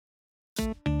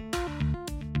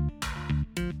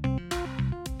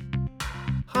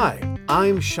Hi,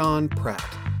 I'm Sean Pratt.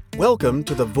 Welcome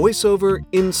to the Voiceover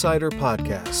Insider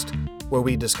Podcast, where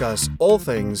we discuss all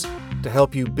things to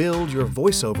help you build your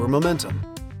voiceover momentum.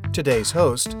 Today's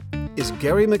host is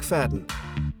Gary McFadden.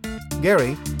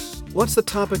 Gary, what's the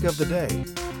topic of the day?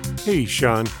 Hey,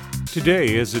 Sean.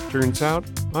 Today, as it turns out,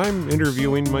 I'm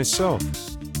interviewing myself.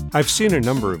 I've seen a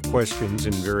number of questions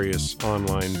in various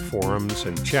online forums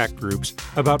and chat groups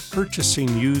about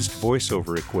purchasing used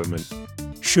voiceover equipment.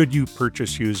 Should you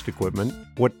purchase used equipment?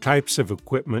 What types of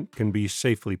equipment can be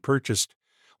safely purchased?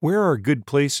 Where are good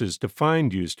places to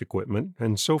find used equipment?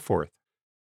 And so forth.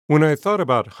 When I thought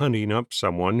about hunting up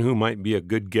someone who might be a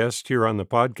good guest here on the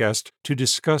podcast to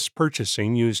discuss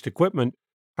purchasing used equipment,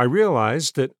 I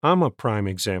realized that I'm a prime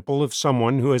example of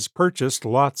someone who has purchased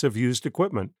lots of used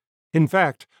equipment. In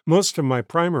fact, most of my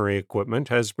primary equipment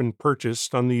has been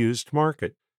purchased on the used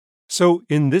market. So,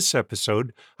 in this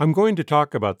episode, I'm going to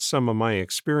talk about some of my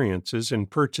experiences in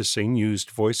purchasing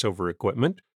used voiceover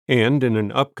equipment, and in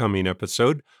an upcoming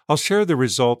episode, I'll share the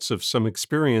results of some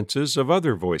experiences of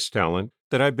other voice talent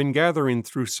that I've been gathering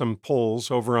through some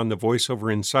polls over on the VoiceOver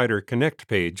Insider Connect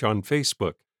page on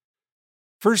Facebook.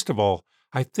 First of all,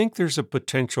 I think there's a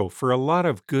potential for a lot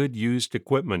of good used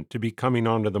equipment to be coming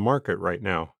onto the market right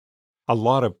now. A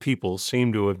lot of people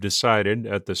seem to have decided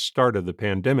at the start of the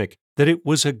pandemic that it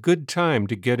was a good time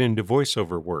to get into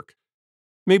voiceover work.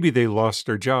 Maybe they lost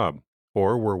their job,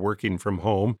 or were working from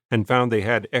home and found they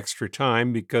had extra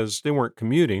time because they weren't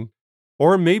commuting,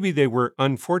 or maybe they were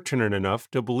unfortunate enough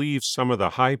to believe some of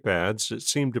the hype ads that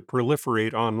seemed to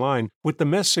proliferate online with the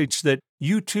message that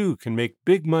you too can make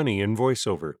big money in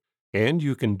voiceover. And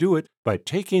you can do it by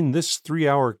taking this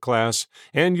 3-hour class,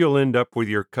 and you'll end up with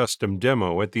your custom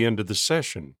demo at the end of the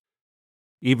session.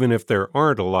 Even if there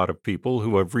aren't a lot of people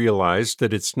who have realized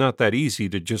that it's not that easy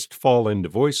to just fall into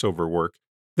voiceover work,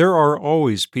 there are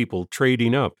always people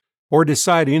trading up or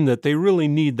deciding that they really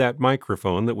need that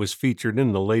microphone that was featured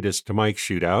in the latest mic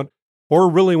shootout, or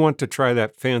really want to try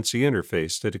that fancy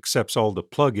interface that accepts all the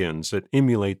plugins that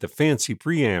emulate the fancy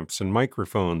preamps and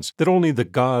microphones that only the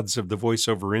gods of the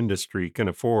voiceover industry can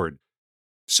afford.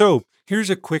 So, here's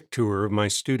a quick tour of my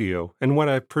studio and what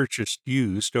I've purchased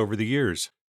used over the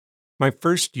years. My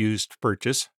first used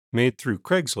purchase, made through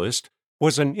Craigslist,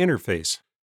 was an interface.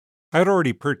 I'd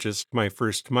already purchased my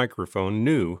first microphone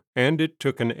new, and it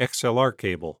took an XLR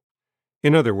cable.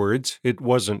 In other words, it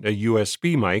wasn't a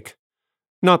USB mic.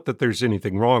 Not that there's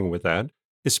anything wrong with that,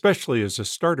 especially as a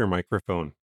starter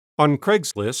microphone. On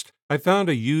Craigslist, I found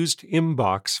a used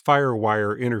inbox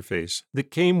FireWire interface that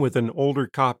came with an older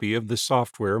copy of the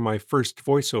software my first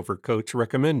voiceover coach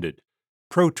recommended,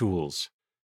 Pro Tools.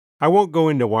 I won't go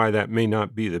into why that may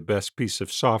not be the best piece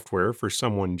of software for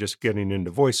someone just getting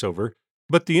into voiceover,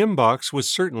 but the inbox was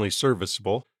certainly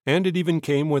serviceable, and it even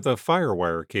came with a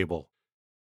FireWire cable.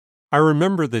 I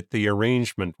remember that the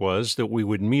arrangement was that we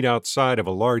would meet outside of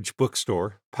a large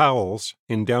bookstore, Powell's,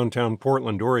 in downtown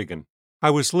Portland, Oregon. I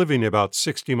was living about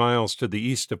 60 miles to the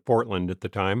east of Portland at the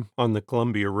time, on the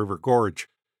Columbia River Gorge.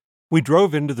 We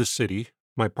drove into the city,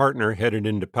 my partner headed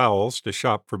into Powell's to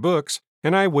shop for books,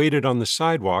 and I waited on the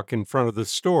sidewalk in front of the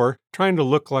store, trying to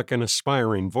look like an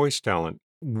aspiring voice talent,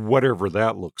 whatever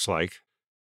that looks like.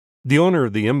 The owner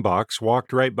of the inbox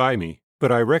walked right by me,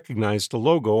 but I recognized the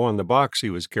logo on the box he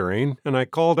was carrying, and I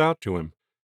called out to him.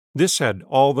 This had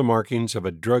all the markings of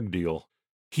a drug deal.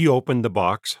 He opened the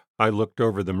box, I looked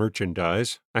over the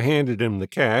merchandise, I handed him the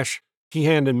cash, he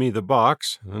handed me the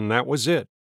box, and that was it.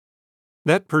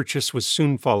 That purchase was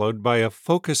soon followed by a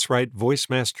Focusrite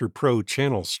VoiceMaster Pro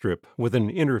channel strip with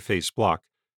an interface block,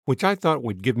 which I thought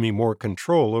would give me more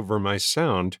control over my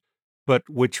sound, but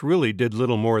which really did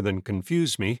little more than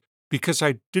confuse me, because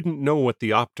I didn't know what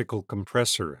the optical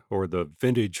compressor, or the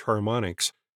vintage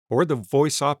harmonics, or the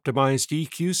voice-optimized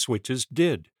EQ switches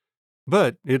did.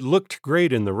 But it looked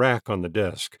great in the rack on the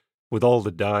desk, with all the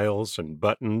dials and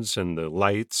buttons and the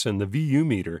lights and the VU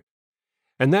meter.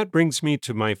 And that brings me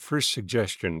to my first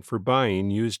suggestion for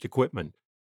buying used equipment.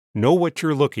 Know what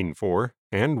you're looking for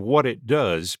and what it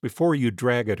does before you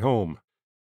drag it home.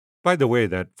 By the way,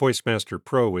 that VoiceMaster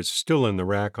Pro is still in the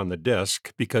rack on the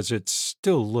desk because it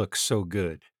still looks so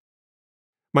good.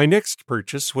 My next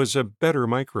purchase was a better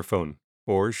microphone,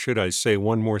 or should I say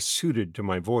one more suited to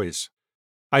my voice.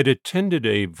 I'd attended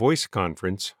a voice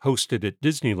conference hosted at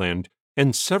Disneyland,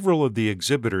 and several of the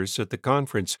exhibitors at the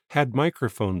conference had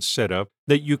microphones set up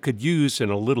that you could use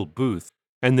in a little booth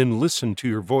and then listen to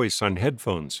your voice on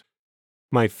headphones.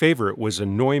 My favorite was a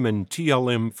Neumann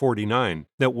TLM49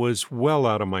 that was well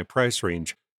out of my price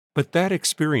range, but that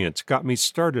experience got me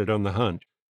started on the hunt.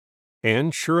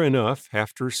 And sure enough,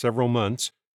 after several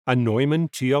months, A Neumann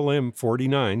TLM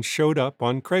 49 showed up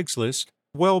on Craigslist,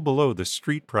 well below the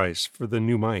street price for the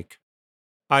new mic.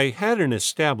 I had an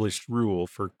established rule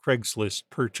for Craigslist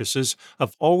purchases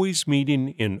of always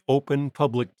meeting in open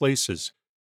public places.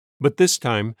 But this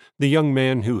time, the young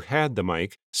man who had the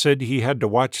mic said he had to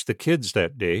watch the kids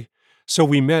that day, so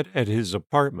we met at his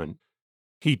apartment.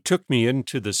 He took me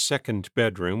into the second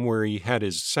bedroom where he had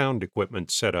his sound equipment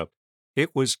set up.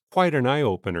 It was quite an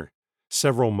eye-opener.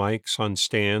 Several mics on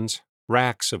stands,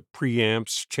 racks of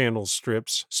preamps, channel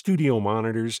strips, studio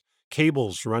monitors,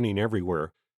 cables running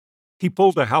everywhere. He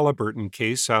pulled a Halliburton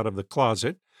case out of the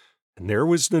closet, and there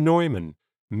was the Neumann,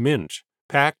 mint,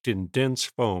 packed in dense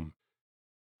foam.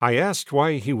 I asked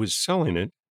why he was selling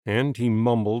it, and he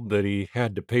mumbled that he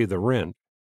had to pay the rent.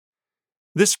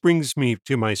 This brings me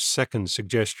to my second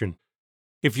suggestion.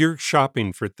 If you're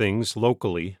shopping for things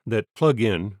locally that plug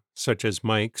in, such as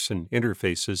mics and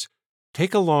interfaces,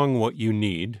 take along what you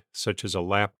need, such as a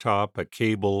laptop, a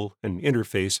cable, an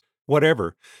interface,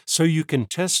 whatever, so you can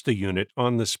test the unit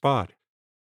on the spot.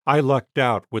 I lucked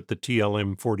out with the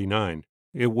TLM 49.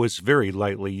 It was very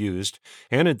lightly used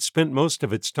and had spent most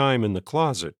of its time in the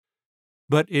closet.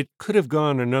 But it could have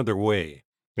gone another way,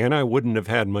 and I wouldn't have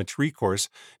had much recourse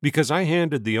because I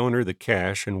handed the owner the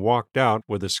cash and walked out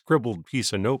with a scribbled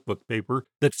piece of notebook paper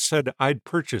that said I'd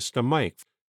purchased a mic.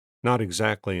 Not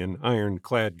exactly an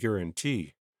ironclad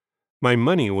guarantee. My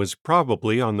money was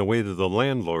probably on the way to the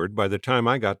landlord by the time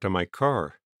I got to my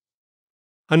car.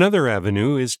 Another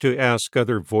avenue is to ask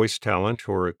other voice talent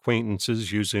or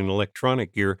acquaintances using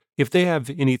electronic gear if they have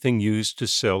anything used to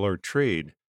sell or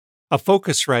trade. A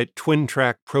Focusrite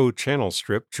Twin-Track Pro channel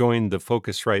strip joined the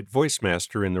Focusrite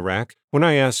VoiceMaster in the rack when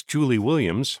I asked Julie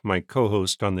Williams, my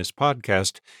co-host on this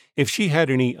podcast, if she had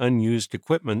any unused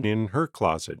equipment in her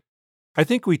closet. I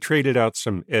think we traded out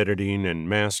some editing and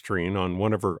mastering on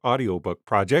one of her audiobook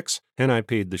projects, and I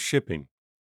paid the shipping.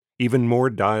 Even more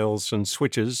dials and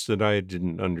switches that I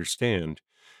didn't understand.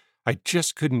 I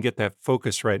just couldn't get that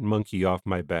Focusrite monkey off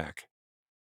my back.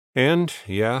 And,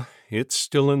 yeah, it's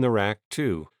still in the rack,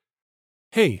 too.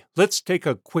 Hey, let's take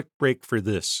a quick break for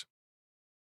this.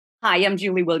 Hi, I'm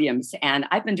Julie Williams, and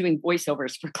I've been doing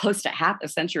voiceovers for close to half a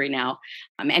century now,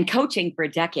 and coaching for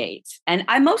decades. And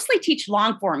I mostly teach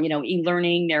long form,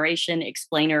 e-learning, narration,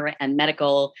 explainer, and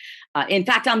medical. In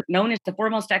fact, I'm known as the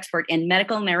foremost expert in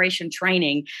medical narration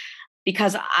training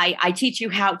because I teach you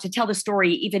how to tell the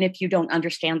story even if you don't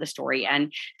understand the story.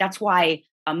 And that's why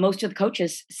most of the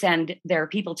coaches send their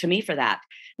people to me for that.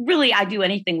 Really, I do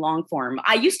anything long form.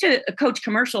 I used to coach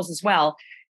commercials as well,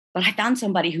 but I found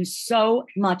somebody who's so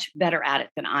much better at it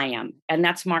than I am, and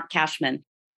that's Mark Cashman.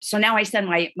 So now I send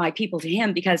my people to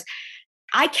him because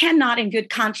I cannot in good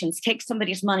conscience take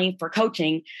somebody's money for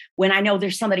coaching when I know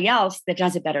there's somebody else that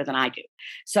does it better than I do.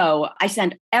 So I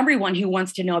send everyone who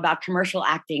wants to know about commercial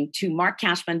acting to Mark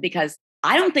Cashman because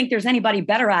I don't think there's anybody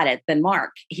better at it than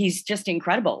Mark. He's just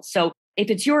incredible. So if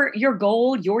it's your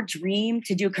goal, your dream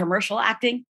to do commercial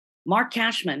acting, Mark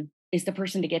Cashman is the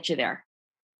person to get you there.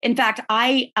 In fact,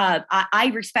 I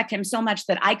respect him so much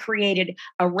that I created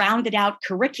a rounded out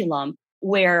curriculum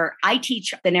where I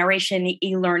teach the narration,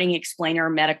 e-learning, explainer,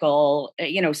 medical,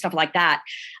 stuff like that,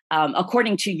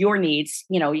 according to your needs.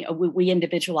 We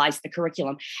individualize the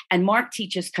curriculum, and Mark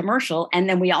teaches commercial, and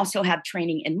then we also have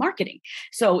training in marketing.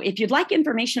 So if you'd like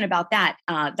information about that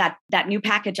new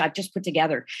package I've just put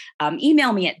together,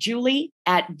 email me at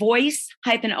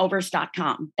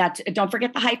julie@voice-overs.com. Don't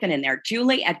forget the hyphen in there,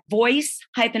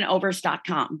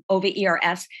 julie@voice-overs.com,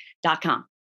 overs.com.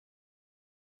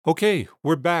 Okay,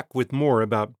 we're back with more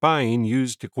about buying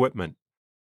used equipment.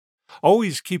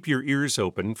 Always keep your ears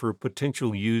open for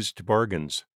potential used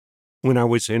bargains. When I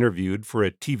was interviewed for a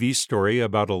TV story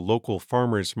about a local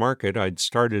farmer's market I'd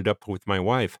started up with my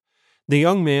wife, the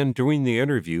young man during the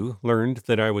interview learned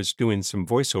that I was doing some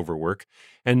voiceover work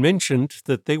and mentioned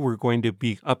that they were going to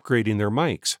be upgrading their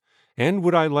mics, and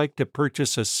would I like to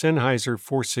purchase a Sennheiser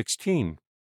 416.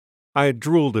 I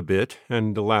drooled a bit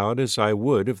and allowed as I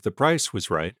would if the price was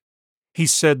right. He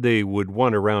said they would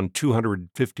want around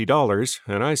 $250,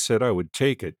 and I said I would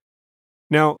take it.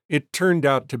 Now, it turned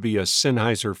out to be a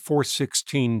Sennheiser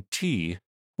 416T,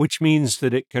 which means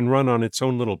that it can run on its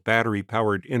own little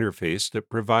battery-powered interface that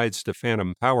provides the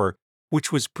phantom power,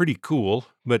 which was pretty cool,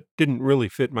 but didn't really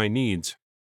fit my needs.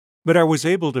 But I was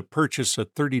able to purchase a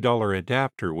 $30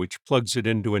 adapter which plugs it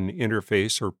into an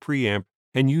interface or preamp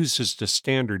and uses the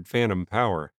standard phantom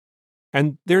power.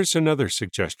 And there's another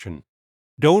suggestion.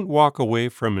 Don't walk away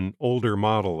from an older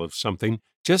model of something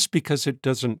just because it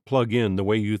doesn't plug in the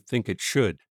way you think it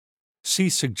should. See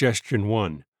Suggestion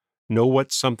 1. Know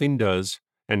what something does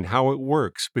and how it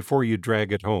works before you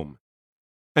drag it home.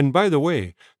 And by the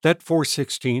way, that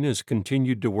 416 has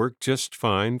continued to work just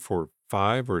fine for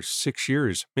 5 or 6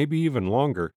 years, maybe even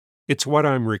longer. It's what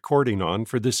I'm recording on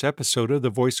for this episode of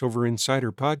the Voiceover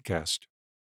Insider podcast.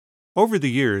 Over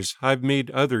the years, I've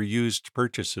made other used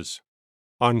purchases.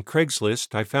 On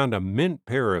Craigslist, I found a mint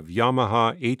pair of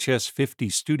Yamaha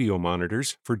HS50 studio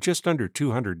monitors for just under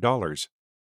 $200.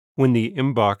 When the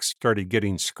inbox started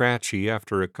getting scratchy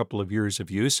after a couple of years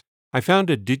of use, I found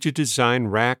a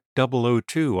Digidesign Rack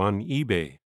 002 on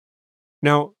eBay.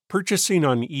 Now, purchasing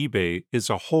on eBay is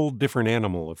a whole different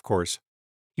animal, of course.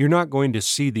 You're not going to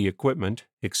see the equipment,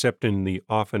 except in the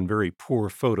often very poor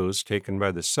photos taken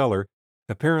by the seller,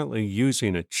 apparently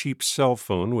using a cheap cell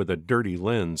phone with a dirty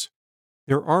lens.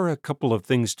 There are a couple of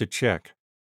things to check.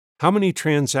 How many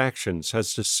transactions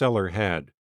has the seller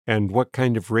had? And what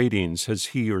kind of ratings has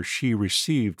he or she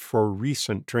received for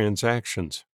recent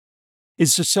transactions?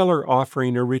 Is the seller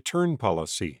offering a return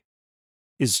policy?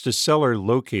 Is the seller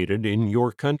located in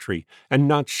your country and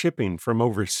not shipping from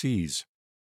overseas?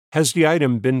 Has the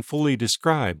item been fully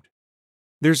described?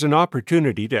 There's an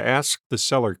opportunity to ask the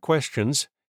seller questions.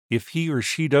 If he or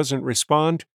she doesn't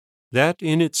respond, that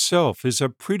in itself is a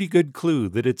pretty good clue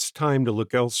that it's time to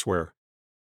look elsewhere.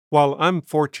 While I'm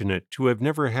fortunate to have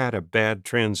never had a bad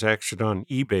transaction on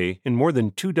eBay in more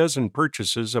than 24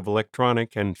 purchases of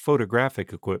electronic and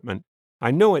photographic equipment,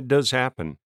 I know it does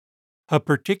happen. A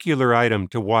particular item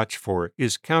to watch for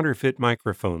is counterfeit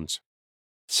microphones.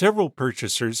 Several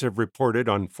purchasers have reported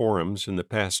on forums in the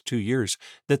past 2 years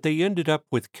that they ended up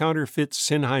with counterfeit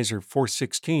Sennheiser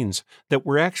 416s that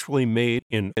were actually made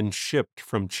in and shipped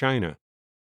from China.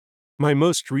 My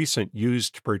most recent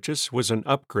used purchase was an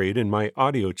upgrade in my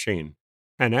audio chain,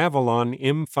 an Avalon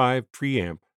M5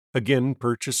 preamp, again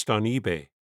purchased on eBay.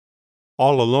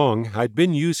 All along, I'd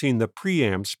been using the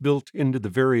preamps built into the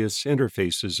various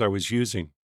interfaces I was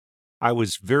using. I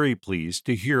was very pleased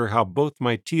to hear how both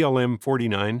my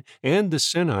TLM-49 and the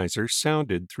Sennheiser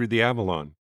sounded through the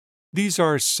Avalon. These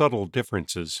are subtle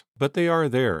differences, but they are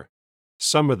there.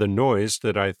 Some of the noise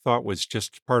that I thought was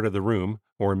just part of the room,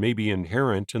 or maybe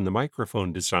inherent in the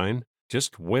microphone design,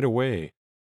 just went away.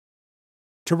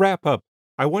 To wrap up,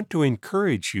 I want to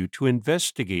encourage you to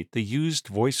investigate the used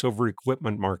voiceover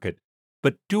equipment market,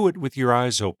 but do it with your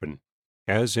eyes open.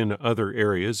 As in other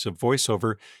areas of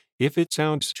voiceover, if it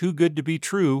sounds too good to be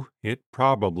true, it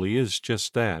probably is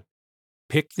just that.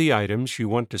 Pick the items you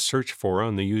want to search for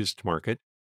on the used market.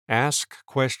 Ask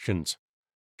questions.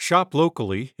 Shop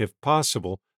locally, if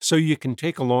possible, so you can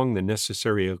take along the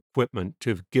necessary equipment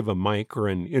to give a mic or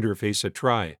an interface a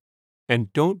try.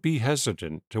 And don't be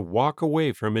hesitant to walk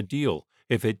away from a deal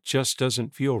if it just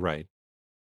doesn't feel right.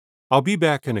 I'll be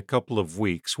back in a couple of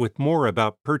weeks with more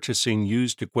about purchasing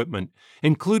used equipment,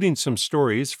 including some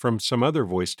stories from some other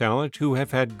voice talent who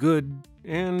have had good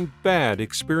and bad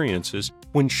experiences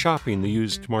when shopping the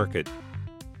used market.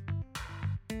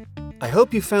 I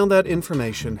hope you found that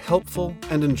information helpful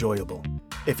and enjoyable.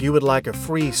 If you would like a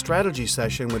free strategy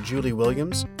session with Julie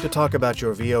Williams to talk about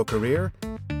your VO career,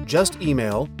 just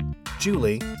email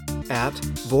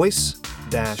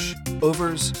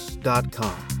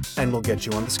julie@voice-overs.com and we'll get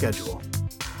you on the schedule.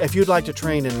 If you'd like to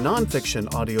train in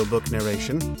nonfiction audiobook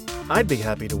narration, I'd be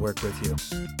happy to work with you.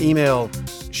 Email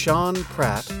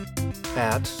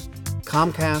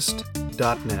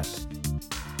seanpratt@comcast.net.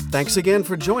 Thanks again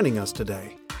for joining us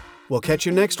today. We'll catch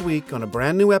you next week on a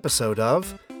brand new episode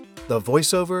of the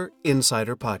Voiceover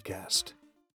Insider Podcast.